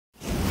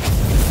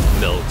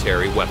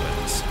military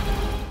weapons.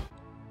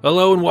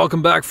 Hello and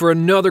welcome back for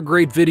another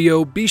great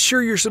video. Be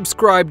sure you're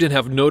subscribed and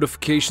have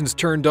notifications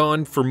turned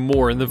on for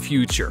more in the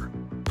future.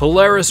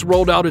 Polaris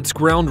rolled out its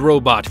ground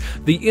robot,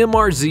 the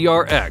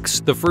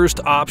MRZR-X, the first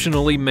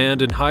optionally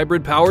manned and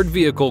hybrid-powered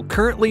vehicle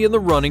currently in the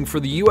running for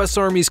the U.S.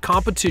 Army's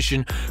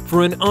competition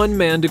for an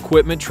unmanned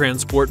equipment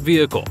transport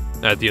vehicle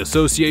at the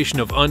Association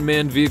of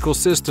Unmanned Vehicle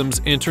Systems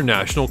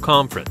International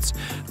Conference.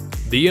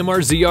 The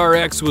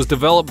MRZR-X was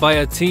developed by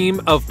a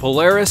team of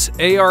Polaris,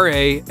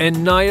 ARA,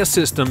 and NIA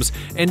systems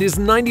and is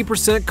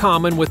 90%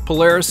 common with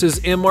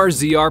Polaris's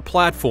MRZR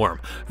platform,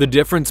 the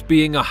difference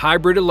being a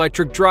hybrid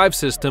electric drive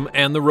system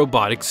and the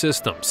robotic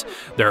systems.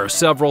 There are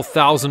several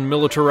thousand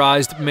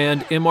militarized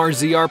manned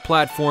MRZR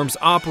platforms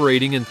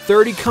operating in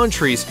 30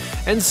 countries,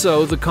 and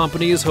so the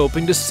company is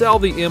hoping to sell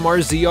the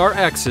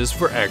MRZR-Xs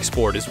for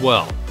export as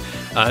well.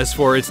 As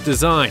for its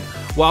design,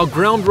 while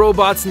ground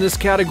robots in this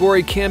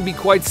category can be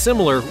quite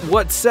similar,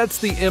 what sets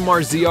the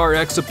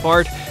MRZR-X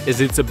apart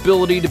is its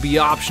ability to be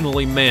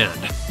optionally manned.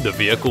 The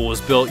vehicle was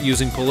built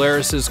using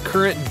Polaris's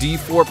current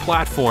D4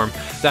 platform,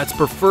 that's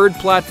preferred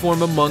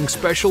platform among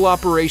Special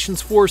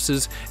Operations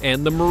Forces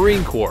and the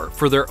Marine Corps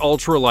for their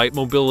ultralight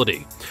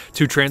mobility.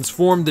 To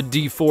transform the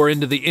D4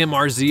 into the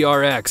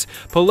MRZR-X,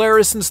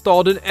 Polaris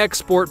installed an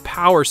export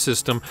power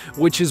system,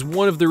 which is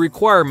one of the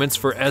requirements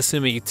for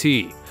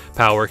SMET.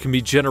 Power can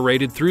be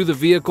generated through the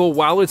vehicle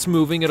while it's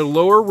moving at a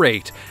lower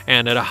rate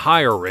and at a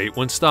higher rate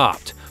when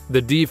stopped.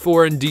 The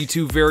D4 and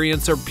D2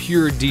 variants are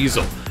pure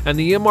diesel, and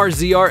the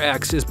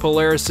MRZR-X is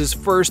Polaris's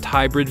first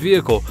hybrid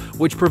vehicle,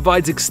 which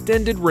provides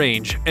extended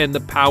range and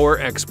the power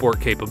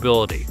export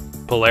capability.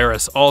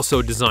 Polaris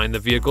also designed the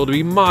vehicle to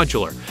be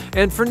modular,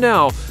 and for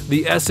now,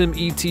 the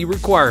SMET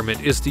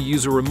requirement is to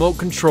use a remote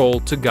control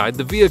to guide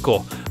the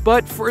vehicle.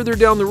 But further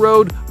down the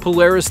road,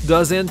 Polaris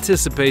does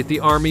anticipate the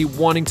Army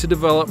wanting to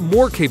develop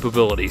more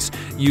capabilities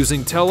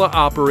using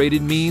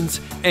teleoperated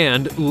means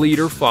and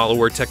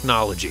leader-follower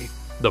technology.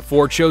 The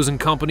 4 chosen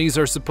companies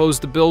are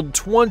supposed to build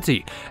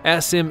 20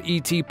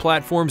 SMET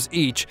platforms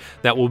each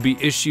that will be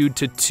issued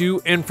to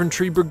 2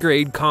 infantry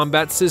brigade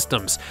combat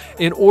systems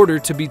in order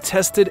to be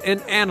tested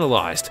and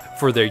analyzed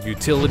for their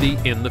utility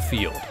in the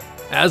field.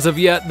 As of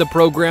yet, the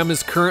program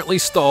is currently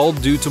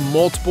stalled due to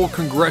multiple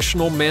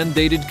congressional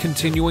mandated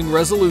continuing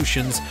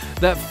resolutions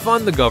that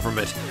fund the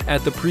government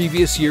at the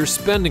previous year's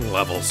spending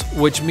levels,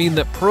 which mean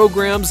that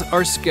programs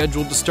are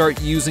scheduled to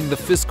start using the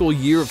fiscal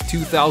year of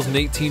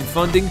 2018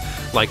 funding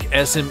like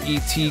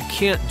SMET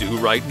can't do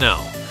right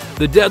now.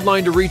 The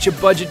deadline to reach a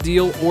budget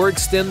deal or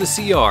extend the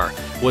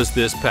CR was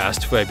this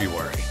past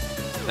February.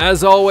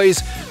 As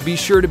always, be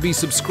sure to be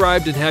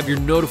subscribed and have your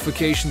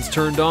notifications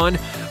turned on.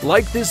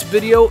 Like this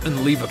video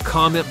and leave a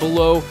comment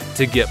below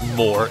to get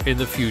more in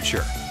the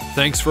future.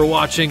 Thanks for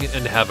watching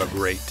and have a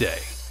great day.